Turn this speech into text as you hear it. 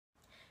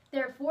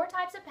There are four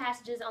types of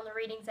passages on the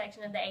reading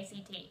section of the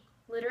ACT: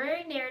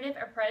 literary narrative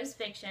or prose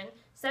fiction,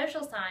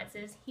 social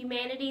sciences,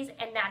 humanities,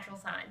 and natural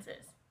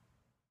sciences.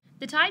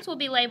 The types will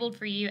be labeled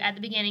for you at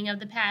the beginning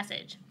of the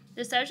passage.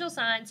 The social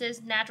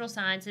sciences, natural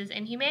sciences,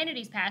 and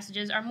humanities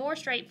passages are more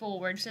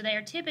straightforward, so they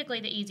are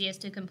typically the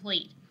easiest to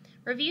complete.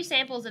 Review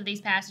samples of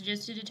these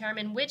passages to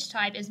determine which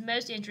type is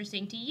most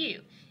interesting to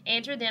you.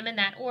 Answer them in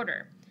that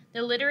order.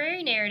 The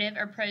literary narrative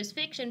or prose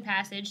fiction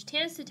passage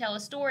tends to tell a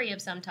story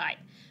of some type.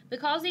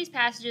 Because these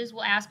passages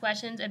will ask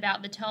questions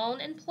about the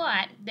tone and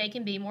plot, they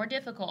can be more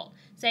difficult.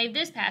 Save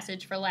this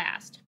passage for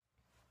last.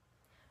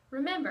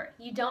 Remember,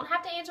 you don't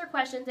have to answer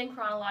questions in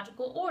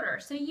chronological order,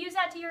 so use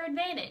that to your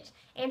advantage.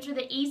 Answer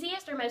the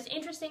easiest or most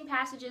interesting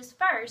passages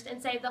first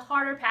and save the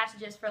harder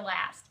passages for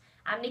last.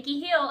 I'm Nikki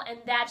Hill, and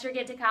that's your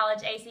Get to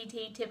College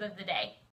ACT tip of the day.